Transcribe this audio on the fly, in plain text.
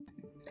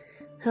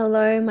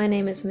Hello, my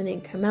name is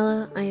Monique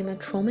Carmela. I am a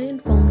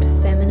trauma-informed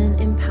feminine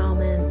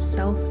empowerment,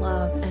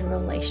 self-love, and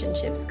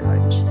relationships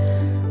coach.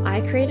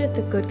 I created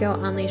the Good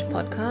Girl Unleashed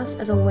podcast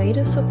as a way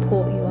to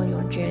support you on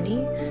your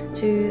journey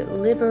to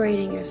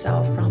liberating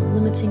yourself from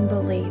limiting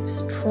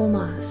beliefs,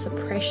 trauma,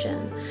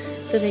 suppression,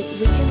 so that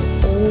we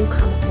can all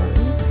come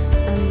home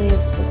and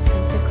live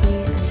authentically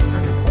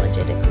and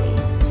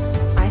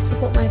unapologetically. I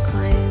support my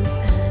clients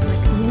and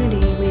my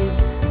community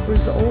with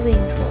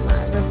resolving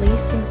trauma,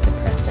 releasing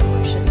suppressed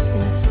emotions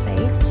in a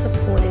safe,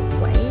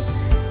 supportive way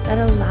that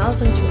allows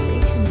them to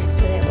reconnect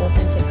to their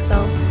authentic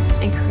self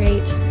and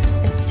create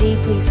a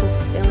deeply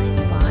fulfilling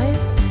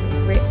life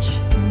and rich,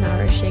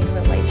 nourishing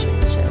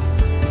relationships.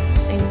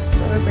 I am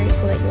so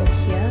grateful that you're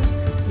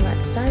here.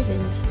 Let's dive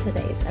into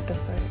today's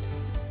episode.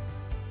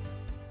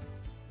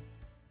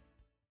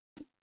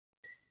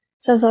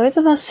 So those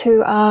of us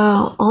who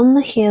are on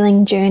the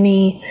healing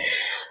journey,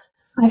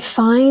 I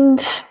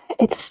find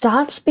it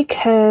starts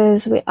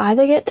because we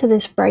either get to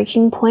this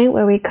breaking point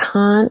where we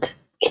can't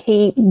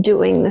keep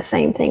doing the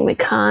same thing. We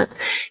can't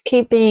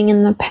keep being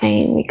in the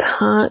pain. We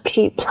can't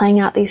keep playing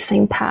out these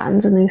same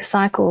patterns and these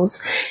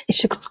cycles.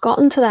 It's just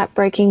gotten to that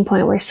breaking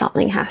point where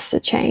something has to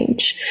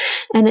change.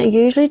 And it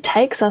usually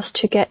takes us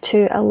to get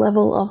to a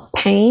level of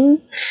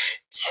pain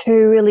to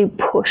really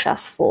push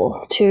us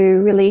forth, to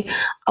really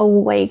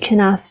awaken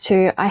us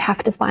to, I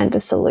have to find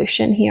a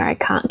solution here. I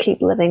can't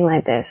keep living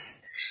like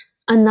this.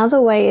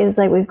 Another way is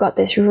like we've got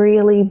this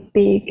really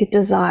big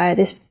desire,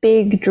 this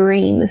big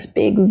dream, this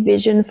big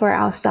vision for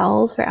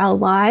ourselves, for our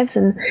lives,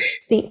 and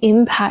the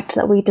impact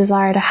that we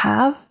desire to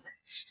have.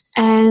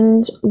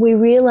 And we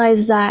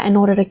realize that in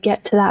order to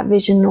get to that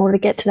vision, in order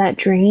to get to that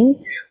dream,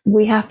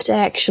 we have to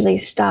actually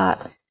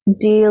start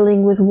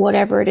dealing with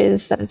whatever it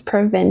is that is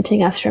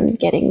preventing us from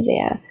getting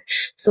there.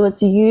 So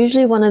it's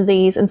usually one of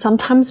these, and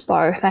sometimes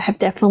both. I have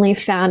definitely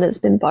found it's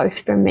been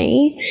both for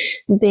me,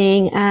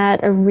 being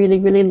at a really,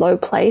 really low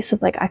place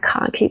of like, I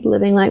can't keep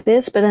living like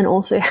this, but then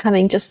also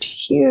having just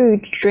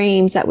huge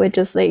dreams that were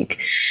just like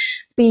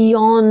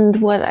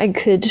beyond what I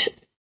could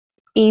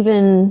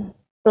even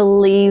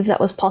believe that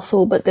was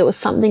possible. But there was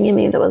something in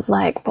me that was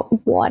like,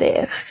 but what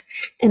if?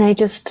 And I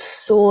just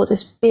saw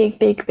this big,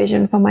 big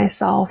vision for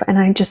myself, and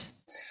I just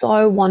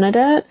so wanted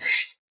it.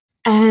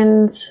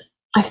 And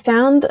I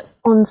found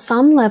on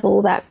some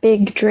level that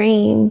big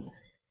dream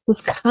was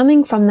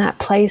coming from that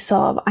place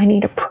of, I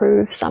need to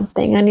prove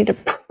something. I need to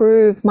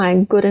prove my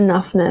good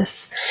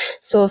enoughness.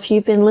 So if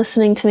you've been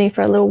listening to me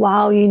for a little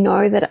while, you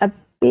know that a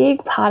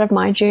big part of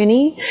my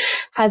journey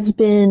has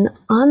been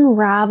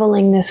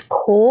unraveling this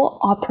core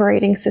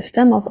operating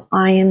system of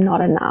I am not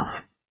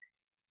enough.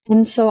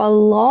 And so a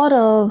lot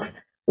of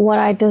what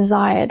I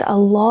desired, a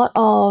lot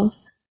of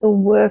the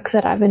work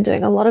that I've been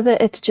doing, a lot of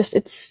it,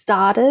 it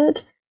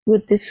started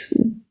with this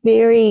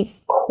very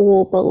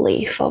core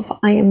belief of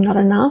I am not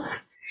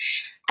enough.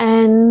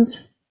 And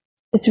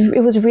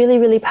it was really,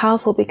 really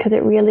powerful because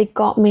it really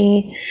got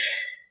me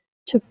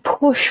to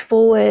push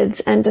forwards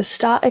and to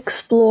start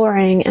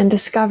exploring and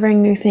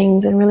discovering new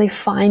things and really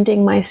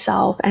finding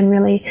myself and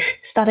really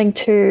starting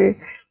to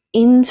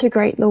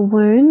integrate the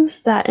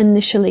wounds that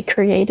initially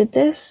created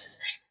this.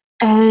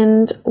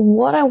 And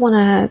what I want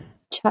to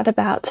chat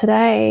about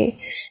today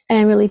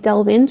and really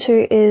delve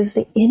into is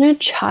the inner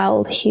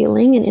child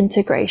healing and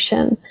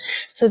integration.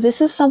 So this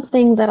is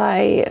something that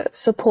I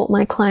support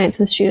my clients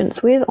and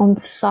students with on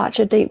such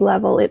a deep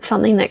level. It's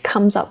something that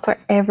comes up for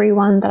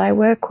everyone that I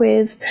work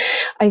with.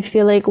 I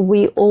feel like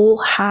we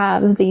all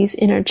have these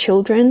inner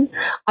children.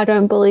 I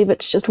don't believe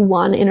it's just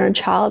one inner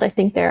child. I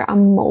think there are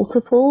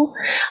multiple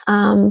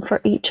for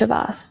each of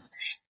us.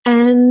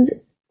 And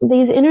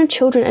these inner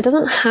children, it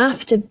doesn't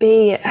have to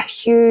be a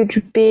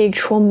huge, big,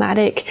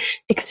 traumatic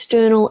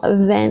external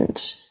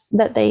event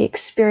that they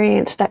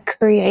experienced that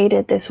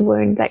created this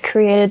wound, that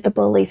created the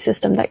belief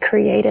system, that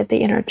created the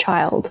inner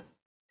child.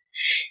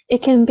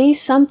 It can be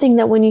something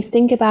that when you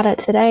think about it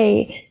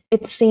today,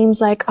 it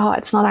seems like, oh,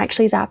 it's not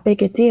actually that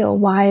big a deal.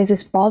 Why is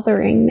this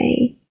bothering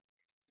me?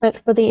 But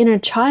for the inner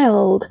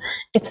child,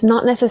 it's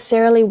not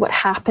necessarily what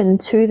happened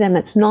to them.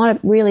 It's not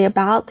really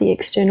about the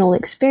external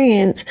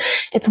experience.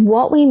 It's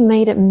what we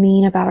made it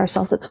mean about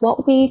ourselves. It's how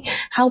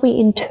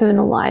we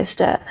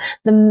internalized it,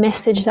 the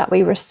message that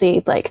we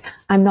received, like,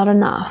 I'm not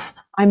enough.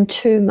 I'm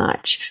too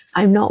much.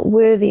 I'm not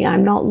worthy.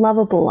 I'm not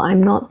lovable.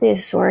 I'm not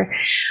this, or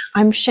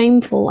I'm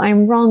shameful.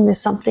 I'm wrong.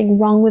 There's something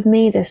wrong with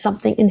me. There's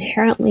something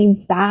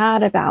inherently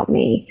bad about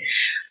me.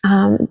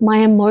 My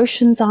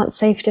emotions aren't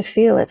safe to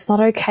feel. It's not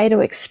okay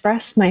to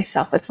express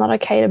myself. It's not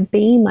okay to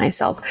be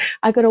myself.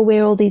 I got to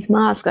wear all these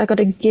masks. I got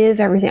to give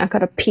everything. I got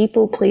to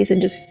people please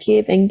and just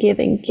give and give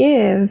and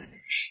give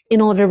in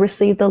order to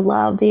receive the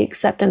love, the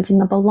acceptance, and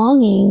the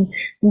belonging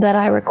that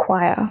I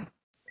require.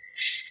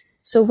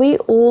 So we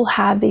all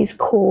have these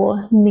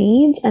core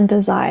needs and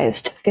desires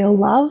to feel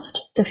loved,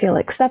 to feel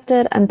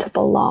accepted, and to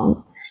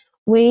belong.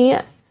 We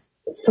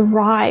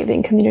thrive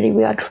in community.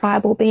 We are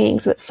tribal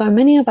beings, but so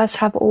many of us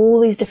have all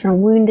these different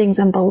woundings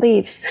and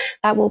beliefs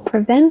that will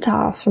prevent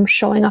us from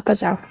showing up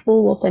as our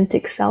full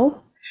authentic self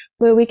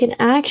where we can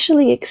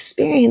actually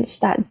experience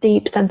that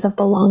deep sense of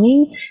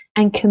belonging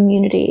and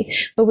community,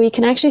 where we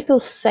can actually feel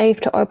safe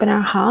to open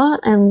our heart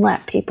and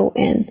let people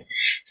in.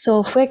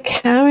 So if we're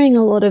carrying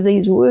a lot of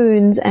these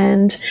wounds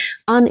and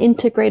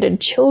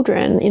unintegrated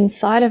children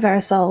inside of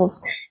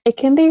ourselves, it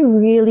can be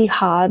really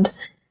hard,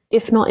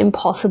 if not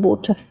impossible,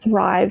 to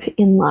thrive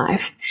in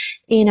life,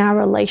 in our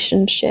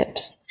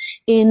relationships,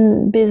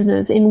 in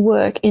business, in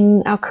work,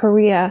 in our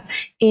career,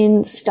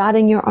 in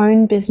starting your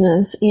own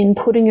business, in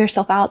putting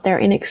yourself out there,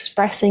 in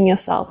expressing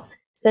yourself,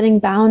 setting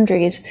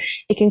boundaries.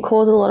 It can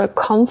cause a lot of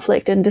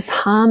conflict and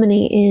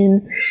disharmony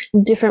in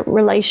different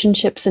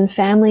relationships and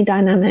family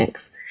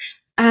dynamics.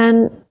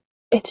 And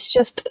it's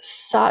just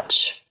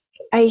such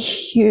a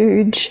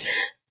huge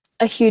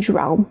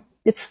realm.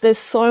 There's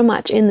so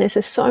much in this.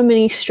 There's so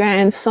many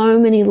strands, so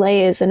many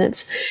layers, and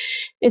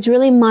it's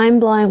really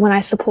mind-blowing when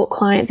I support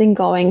clients in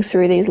going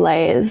through these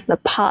layers, the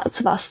parts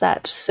of us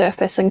that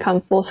surface and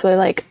come forth where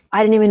like,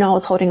 I didn't even know I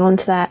was holding on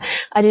to that.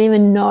 I didn't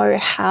even know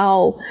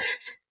how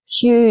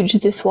huge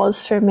this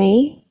was for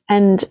me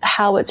and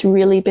how it's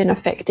really been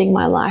affecting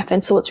my life.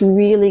 And so it's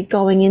really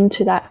going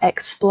into that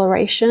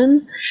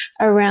exploration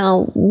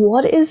around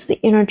what is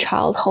the inner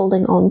child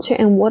holding on to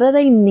and what do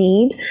they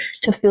need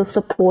to feel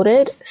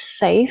supported,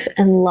 safe,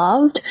 and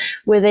loved,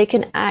 where they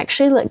can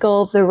actually let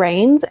go of the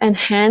reins and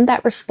hand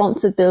that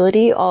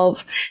responsibility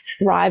of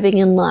thriving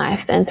in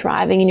life and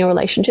thriving in your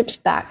relationships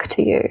back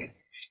to you.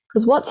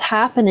 Because what's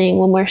happening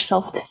when we're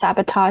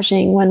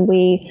self-sabotaging, when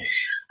we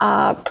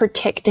are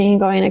protecting,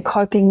 going into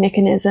coping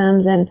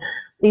mechanisms, and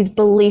these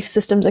belief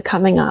systems are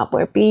coming up,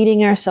 we're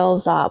beating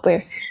ourselves up,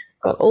 we've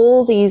got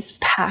all these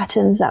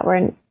patterns that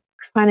we're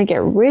trying to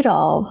get rid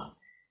of.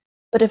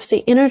 But if the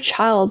inner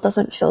child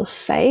doesn't feel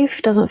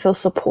safe, doesn't feel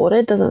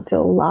supported, doesn't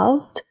feel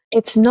loved,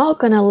 it's not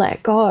going to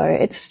let go.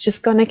 It's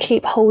just going to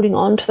keep holding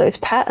on to those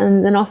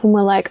patterns. And often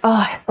we're like,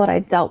 oh, I thought I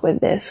dealt with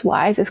this.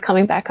 Why is this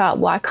coming back up?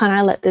 Why can't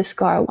I let this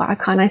go? Why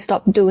can't I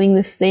stop doing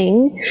this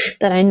thing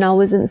that I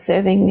know isn't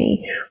serving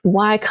me?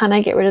 Why can't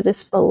I get rid of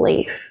this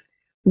belief?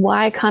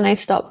 Why can't I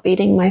stop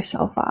beating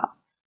myself up?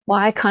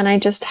 Why can't I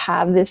just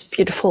have this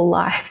beautiful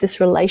life, this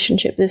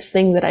relationship, this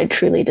thing that I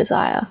truly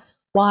desire?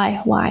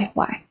 Why?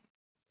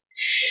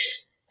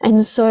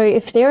 And so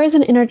if there is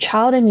an inner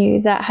child in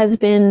you that has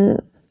been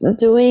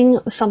doing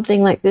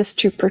something like this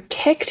to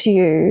protect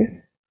you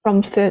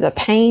from further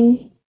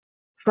pain,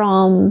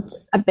 from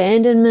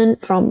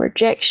abandonment, from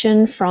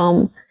rejection,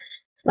 from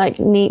trying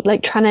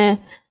to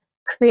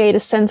create a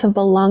sense of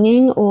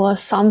belonging or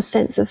some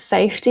sense of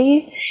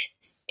safety,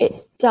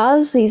 it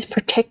does these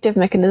protective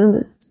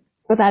mechanisms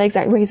for that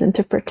exact reason,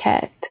 to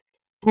protect.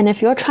 And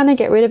if you're trying to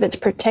get rid of its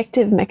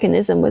protective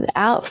mechanism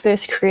without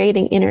first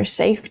creating inner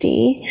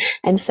safety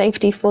and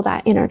safety for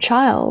that inner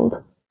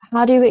child,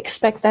 how do you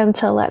expect them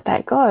to let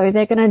that go?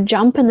 They're going to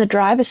jump in the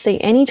driver's seat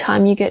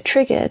anytime you get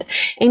triggered,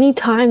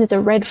 anytime there's a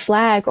red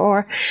flag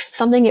or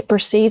something it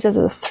perceives as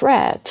a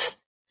threat,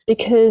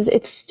 because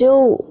it's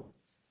still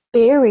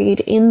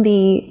buried in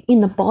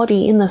the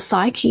body, in the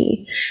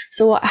psyche.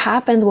 So what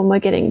happens when we're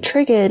getting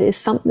triggered is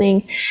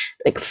something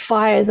like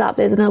fires up.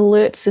 There's an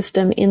alert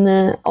system in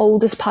the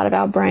oldest part of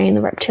our brain,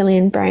 the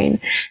reptilian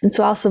brain. And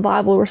so our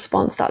survival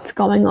response starts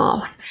going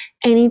off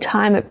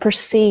anytime it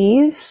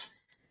perceives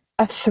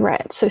a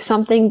threat. So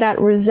something that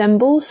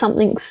resembles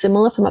something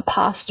similar from a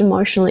past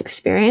emotional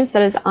experience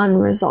that is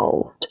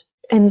unresolved.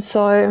 And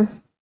so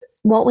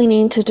what we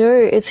need to do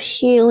is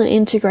heal and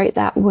integrate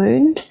that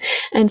wound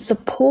and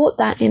support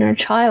that inner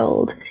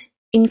child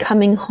in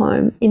coming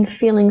home, in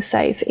feeling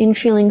safe, in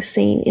feeling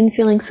seen, in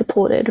feeling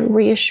supported,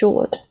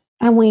 reassured.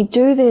 And we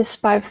do this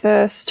by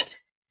first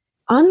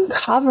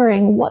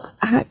uncovering what's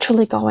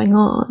actually going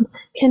on,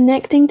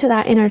 connecting to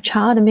that inner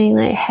child and being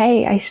like,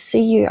 hey, I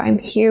see you, I'm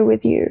here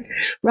with you,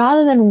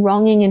 rather than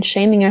wronging and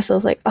shaming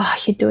ourselves like, oh,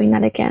 you're doing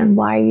that again.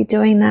 Why are you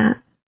doing that?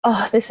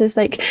 Oh, this is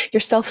like, you're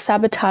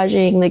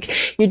self-sabotaging,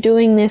 like you're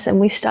doing this. And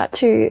we start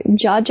to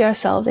judge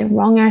ourselves and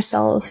wrong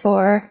ourselves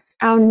for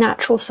our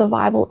natural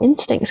survival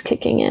instincts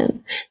kicking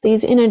in.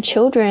 These inner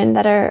children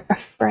that are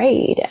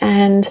afraid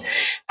and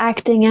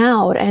acting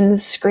out and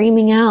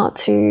screaming out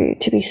to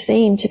be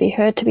seen, to be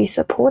heard, to be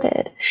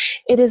supported.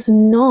 It is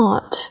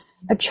not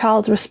a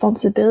child's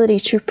responsibility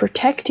to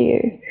protect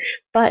you.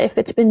 But if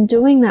it's been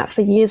doing that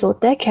for years or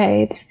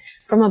decades,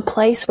 from a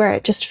place where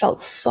it just felt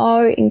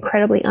so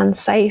incredibly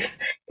unsafe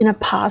in a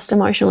past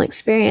emotional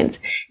experience,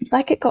 it's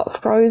like it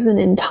got frozen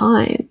in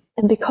time.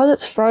 And because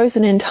it's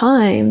frozen in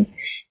time,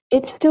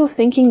 it's still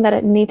thinking that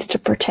it needs to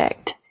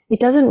protect. It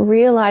doesn't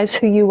realize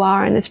who you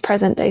are in its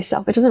present day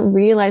self. It doesn't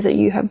realize that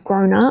you have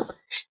grown up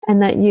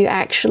and that you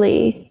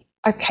actually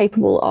are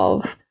capable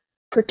of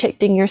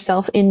protecting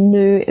yourself in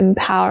new,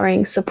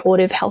 empowering,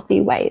 supportive,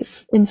 healthy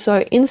ways. And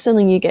so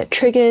instantly you get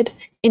triggered.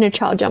 Inner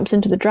child jumps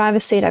into the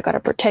driver's seat. I got to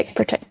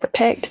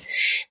protect.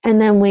 And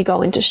then we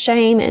go into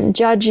shame and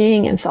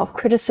judging and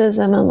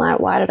self-criticism and like,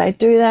 why did I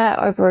do that?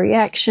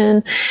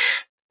 Overreaction,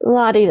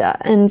 la-di-da.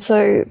 And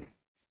so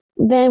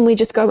then we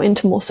just go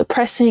into more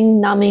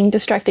suppressing, numbing,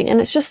 distracting. And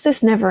it's just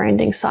this never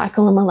ending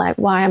cycle. And we're like,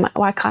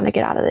 why can't I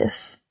get out of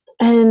this?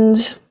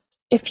 And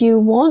if you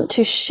want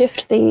to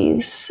shift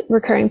these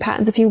recurring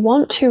patterns, if you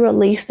want to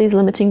release these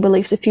limiting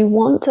beliefs, if you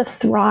want to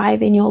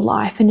thrive in your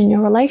life and in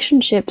your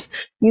relationships,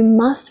 you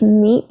must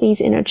meet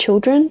these inner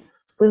children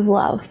with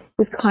love,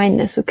 with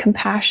kindness, with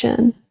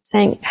compassion,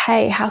 saying,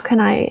 hey, how can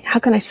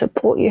I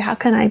support you? How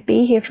can I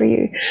be here for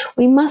you?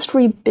 We must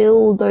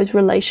rebuild those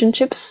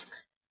relationships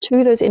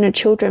to those inner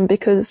children,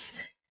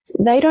 because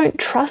they don't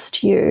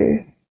trust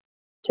you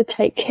to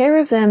take care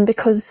of them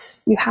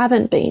because you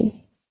haven't been.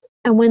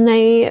 And when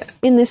they,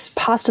 in this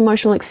past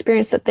emotional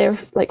experience that they're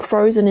like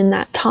frozen in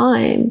that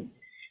time,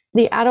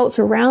 the adults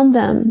around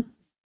them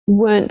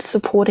weren't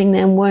supporting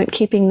them, weren't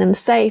keeping them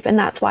safe. And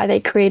that's why they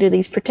created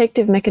these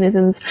protective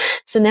mechanisms.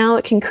 So now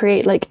it can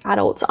create like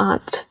adults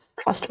aren't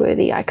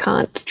trustworthy. I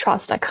can't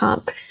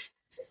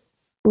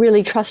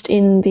really trust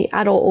in the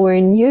adult or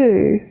in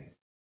you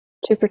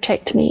to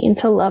protect me and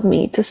to love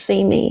me, to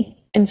see me.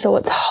 And so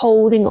it's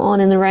holding on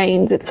in the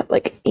reins. It's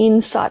like in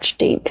such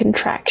deep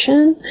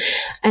contraction.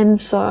 And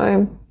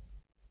so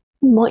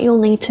what you'll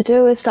need to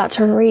do is start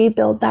to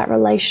rebuild that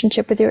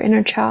relationship with your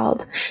inner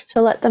child.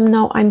 So let them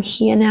know, I'm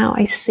here now.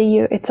 I see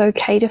you. It's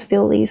okay to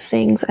feel these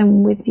things.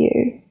 I'm with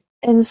you.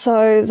 And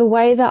so the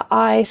way that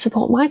I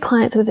support my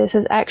clients with this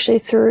is actually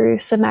through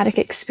somatic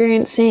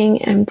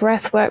experiencing and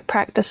breathwork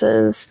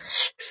practices,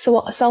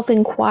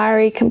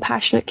 self-inquiry,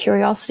 compassionate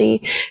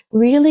curiosity,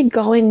 really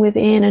going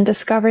within and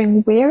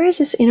discovering, where is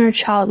this inner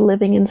child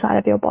living inside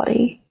of your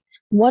body?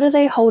 What are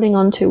they holding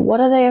on to?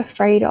 What are they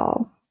afraid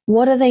of?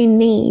 What do they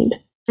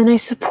need? And I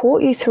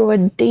support you through a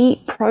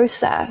deep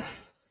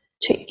process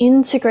to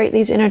integrate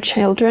these inner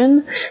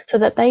children so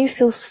that they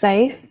feel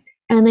safe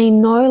and they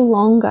no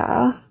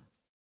longer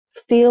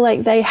feel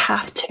like they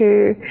have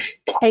to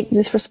take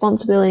this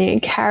responsibility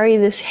and carry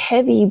this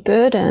heavy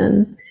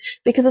burden,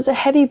 because it's a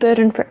heavy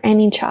burden for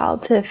any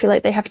child to feel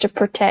like they have to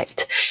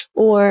protect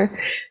or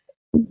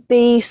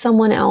be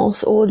someone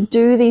else or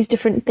do these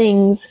different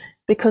things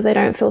because they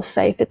don't feel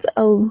safe. It's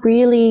a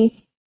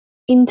really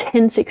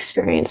intense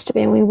experience to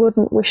be, and we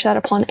wouldn't wish that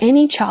upon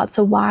any child.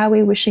 So why are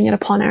we wishing it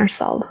upon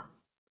ourselves?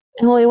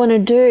 And what we want to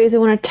do is we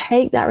want to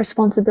take that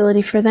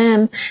responsibility for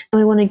them,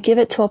 and we want to give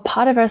it to a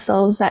part of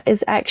ourselves that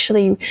is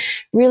actually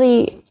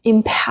really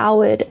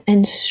empowered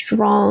and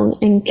strong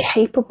and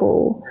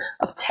capable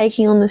of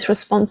taking on this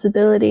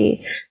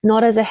responsibility,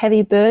 not as a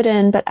heavy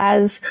burden, but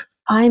as,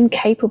 I'm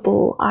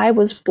capable. I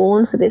was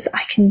born for this.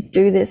 I can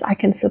do this. I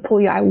can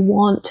support you. I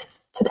want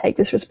to take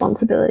this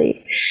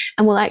responsibility,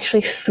 and will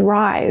actually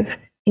thrive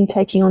in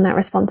taking on that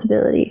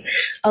responsibility.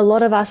 A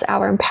lot of us,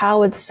 our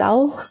empowered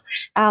self,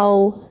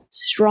 our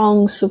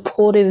strong,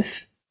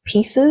 supportive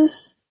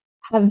pieces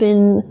have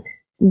been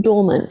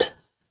dormant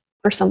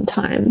for some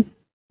time.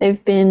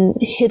 They've been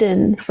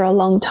hidden for a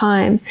long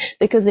time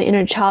because the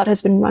inner child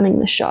has been running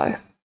the show.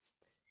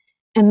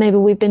 And maybe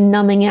we've been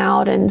numbing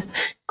out and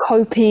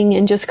coping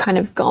and just kind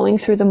of going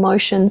through the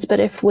motions. But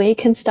if we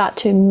can start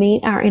to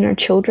meet our inner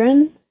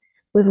children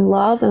with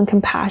love and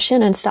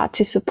compassion and start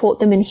to support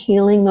them in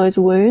healing those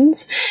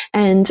wounds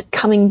and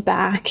coming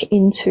back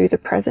into the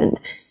present,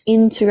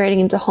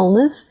 integrating into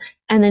wholeness,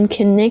 and then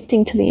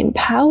connecting to the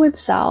empowered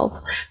self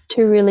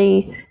to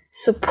really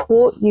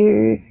support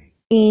you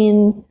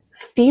in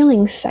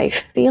feeling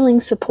safe, feeling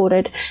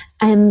supported,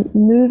 and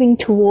moving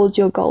towards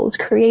your goals,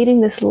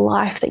 creating this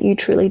life that you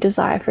truly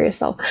desire for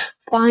yourself,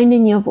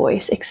 finding your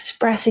voice,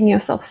 expressing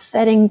yourself,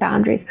 setting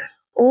boundaries,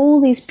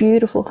 all these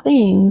beautiful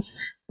things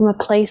from a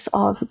place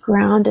of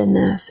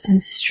groundedness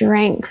and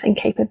strength and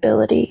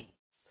capability.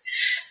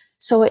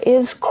 So it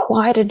is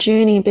quite a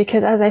journey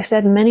because, as I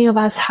said, many of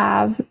us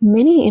have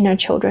many inner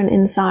children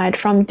inside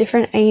from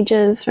different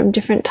ages, from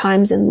different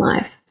times in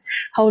life,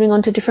 holding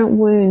on to different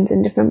wounds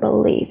and different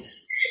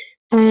beliefs.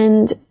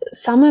 And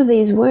some of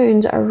these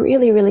wounds are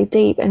really, really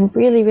deep and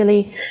really,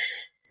 really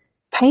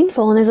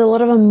painful, and there's a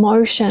lot of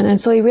emotion.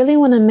 And so we really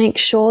want to make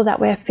sure that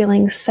we're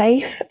feeling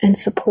safe and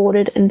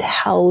supported and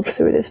held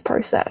through this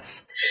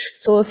process.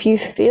 So if you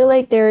feel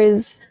like there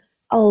is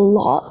a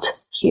lot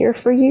here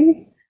for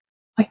you,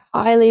 I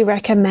highly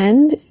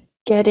recommend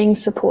getting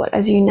support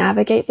as you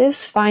navigate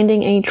this,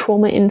 finding a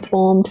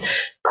trauma-informed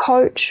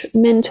coach,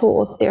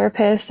 mentor, or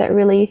therapist that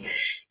really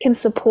can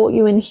support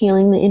you in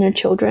healing the inner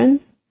children.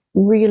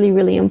 Really,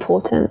 really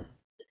important.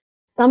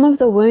 Some of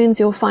the wounds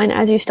you'll find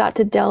as you start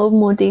to delve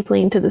more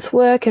deeply into this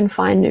work and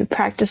find new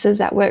practices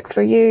that work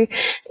for you.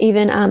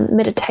 Even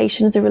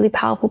meditation is a really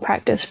powerful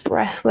practice.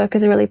 Breath work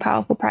is a really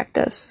powerful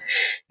practice.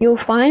 You'll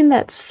find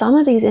that some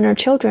of these inner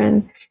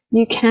children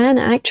you can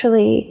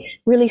actually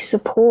really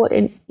support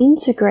and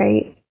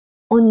integrate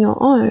on your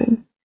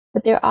own.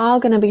 But there are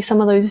going to be some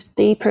of those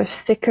deeper,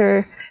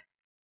 thicker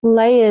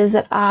layers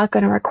that are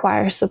going to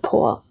require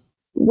support.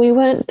 We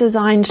weren't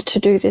designed to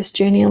do this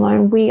journey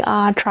alone. We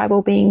are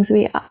tribal beings.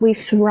 We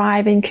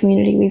thrive in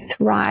community. We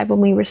thrive when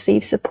we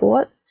receive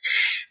support.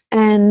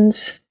 And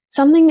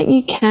something that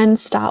you can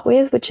start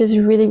with, which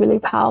is really, really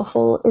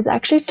powerful, is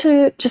actually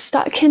to just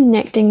start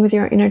connecting with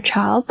your inner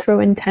child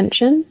through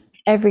intention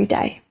every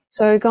day.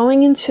 So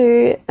going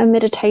into a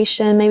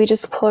meditation, maybe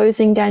just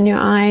closing down your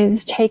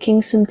eyes,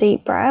 taking some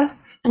deep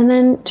breaths, and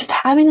then just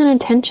having an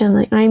intention,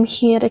 like, I'm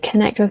here to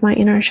connect with my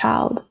inner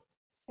child.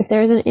 If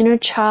there is an inner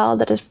child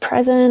that is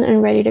present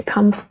and ready to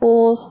come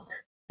forth,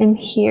 I'm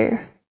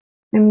here.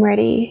 I'm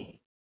ready.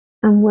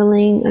 I'm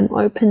willing. I'm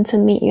open to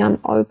meet you.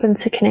 I'm open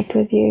to connect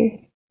with you.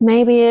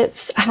 Maybe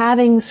it's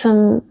having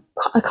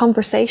a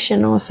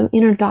conversation or some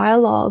inner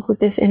dialogue with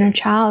this inner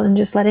child and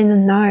just letting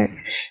them know,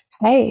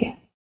 hey,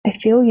 I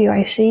feel you.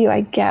 I see you.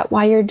 I get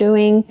why you're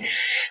doing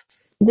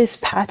this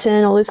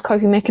pattern or this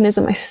coping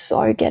mechanism. I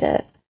so get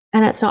it.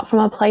 And it's not from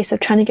a place of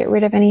trying to get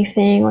rid of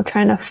anything or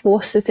trying to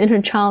force this inner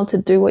child to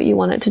do what you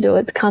want it to do.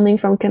 It's coming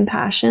from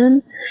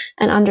compassion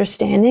and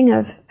understanding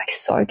of, I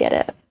so get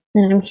it.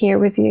 And I'm here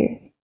with you.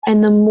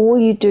 And the more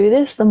you do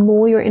this, the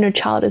more your inner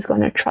child is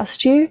going to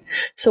trust you.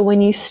 So when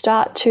you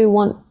start to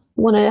want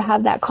to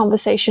have that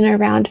conversation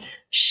around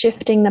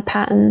shifting the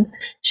pattern,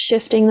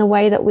 shifting the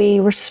way that we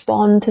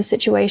respond to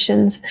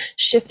situations,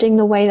 shifting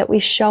the way that we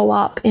show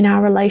up in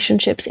our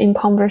relationships, in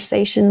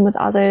conversation with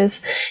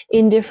others,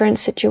 in different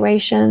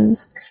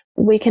situations,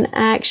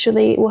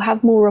 we'll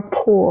have more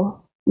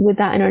rapport with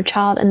that inner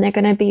child, and they're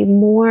going to be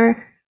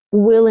more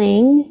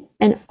willing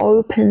and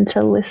open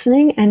to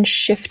listening and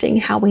shifting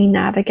how we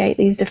navigate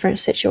these different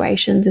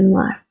situations in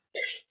life.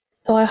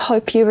 So I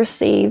hope you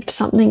received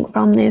something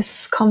from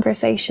this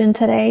conversation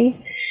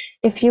today.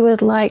 If you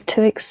would like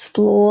to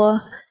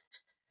explore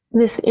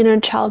this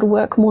inner child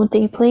work more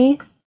deeply,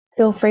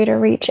 feel free to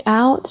reach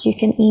out. You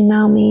can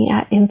email me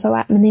at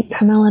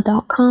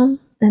info@moniquecarmela.com,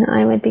 and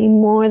I would be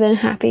more than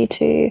happy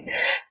to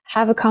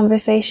have a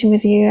conversation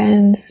with you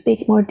and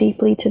speak more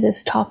deeply to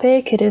this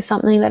topic. It is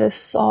something that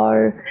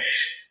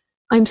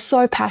I'm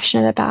so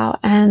passionate about,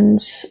 and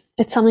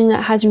it's something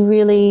that has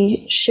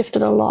really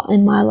shifted a lot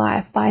in my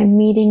life by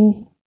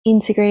meeting,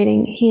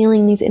 integrating,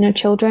 healing these inner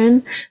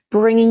children,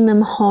 bringing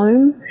them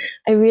home.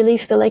 I really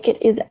feel like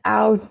it is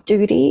our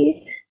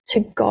duty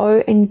to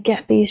go and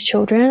get these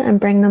children and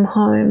bring them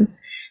home.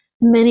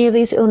 Many of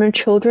these inner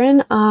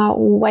children are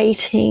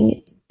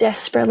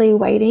desperately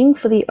waiting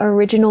for the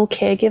original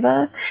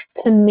caregiver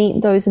to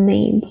meet those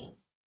needs.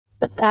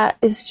 But that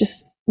is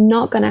just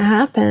not going to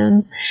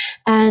happen.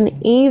 And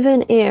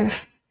even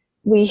if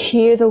we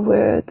hear the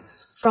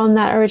words from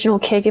that original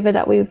caregiver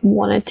that we've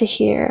wanted to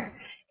hear,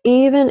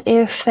 even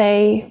if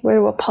they were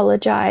to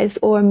apologize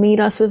or meet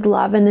us with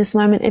love in this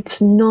moment,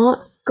 it's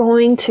not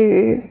going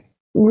to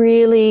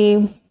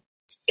really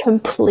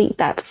complete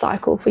that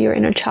cycle for your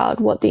inner child.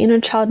 What the inner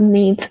child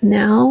needs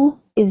now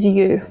is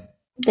you.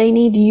 They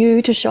need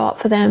you to show up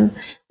for them.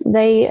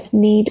 They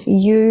need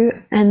you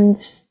and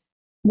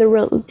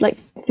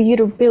for you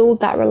to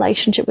build that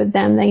relationship with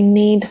them. They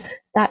need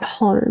that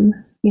home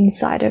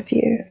inside of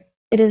you.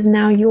 It is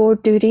now your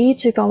duty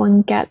to go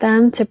and get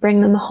them, to bring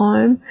them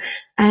home,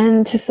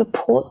 and to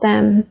support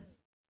them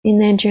in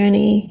their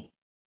journey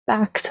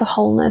back to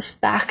wholeness,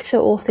 back to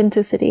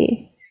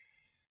authenticity.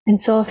 And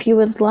so if you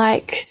would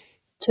like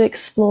to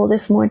explore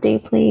this more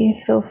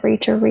deeply, feel free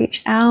to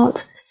reach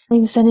out.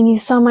 I'm sending you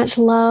so much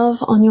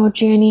love on your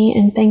journey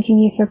and thanking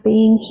you for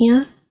being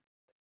here.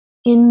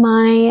 In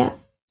my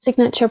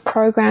signature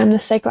program, The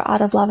Sacred Art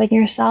of Loving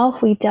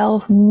Yourself, we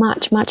delve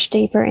much, much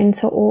deeper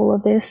into all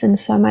of this and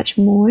so much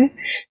more.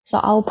 So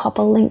I'll pop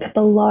a link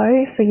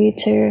below for you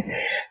to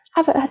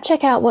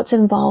check out what's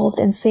involved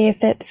and see if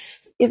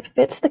it's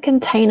the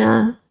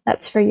container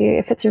that's for you,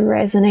 if it's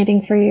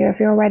resonating for you,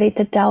 if you're ready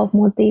to delve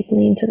more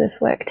deeply into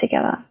this work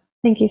together.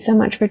 Thank you so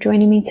much for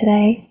joining me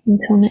today.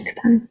 Until next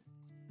time.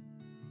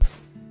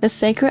 The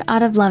Sacred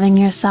Art of Loving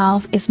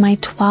Yourself is my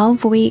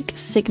 12-week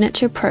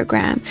signature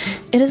program.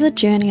 It is a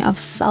journey of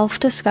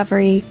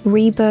self-discovery,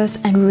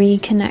 rebirth, and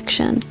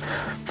reconnection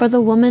for the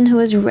woman who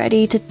is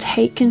ready to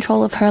take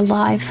control of her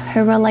life,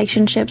 her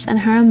relationships, and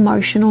her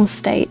emotional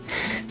state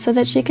so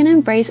that she can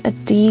embrace a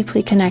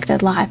deeply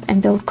connected life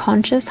and build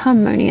conscious,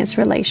 harmonious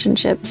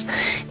relationships.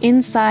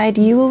 Inside,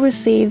 you will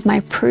receive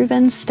my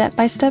proven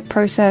step-by-step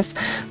process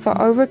for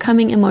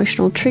overcoming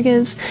emotional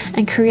triggers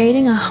and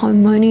creating a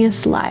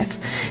harmonious life,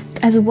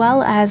 as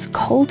well as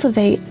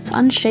cultivate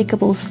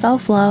unshakable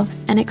self-love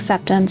and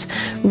acceptance,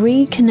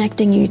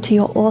 reconnecting you to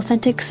your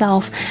authentic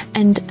self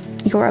and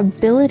your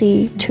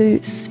ability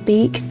to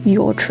speak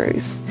your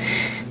truth.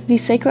 The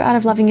Sacred Art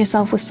of Loving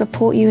Yourself will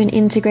support you in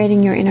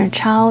integrating your inner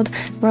child,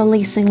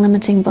 releasing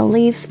limiting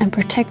beliefs and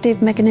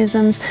protective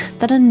mechanisms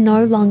that are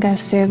no longer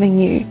serving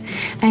you,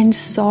 and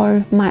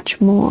so much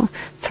more.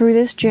 Through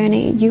this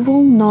journey, you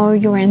will know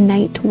your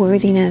innate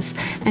worthiness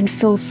and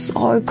feel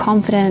so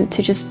confident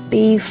to just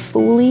be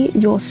fully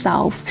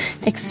yourself,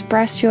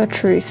 express your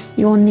truth,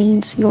 your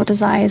needs, your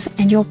desires,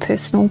 and your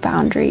personal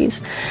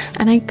boundaries.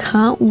 And I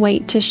can't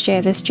wait to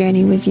share this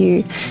journey with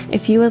you.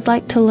 If you would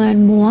like to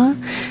learn more,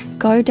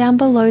 go down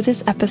below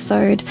this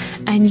episode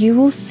and you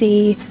will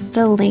see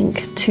the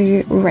link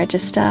to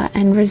register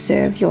and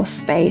reserve your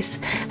space,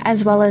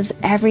 as well as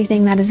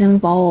everything that is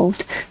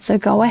involved. So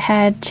go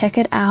ahead, check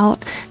it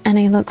out, and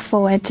I look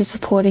forward to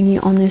supporting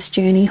you on this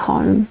journey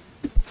home.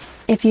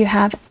 If you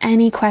have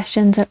any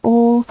questions at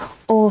all,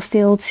 or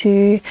feel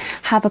to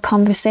have a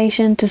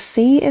conversation to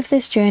see if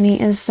this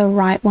journey is the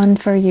right one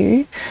for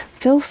you,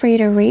 feel free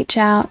to reach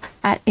out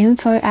at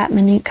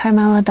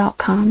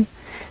info@moniquecarmela.com.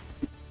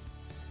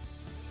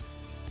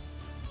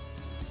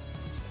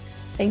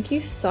 Thank you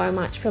so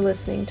much for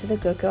listening to the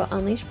Good Girl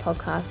Unleashed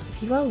podcast.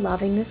 If you are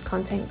loving this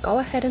content, go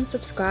ahead and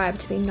subscribe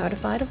to be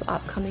notified of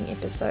upcoming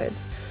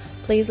episodes.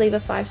 Please leave a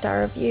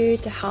 5-star review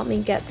to help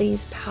me get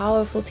these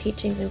powerful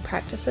teachings and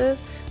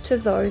practices to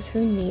those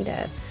who need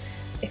it.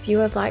 If you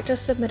would like to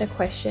submit a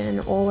question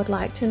or would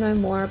like to know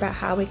more about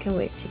how we can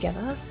work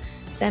together,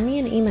 send me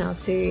an email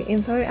to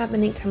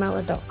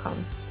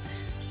info@moniquecarmela.com.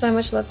 So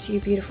much love to you,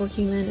 beautiful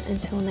human.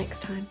 Until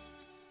next time.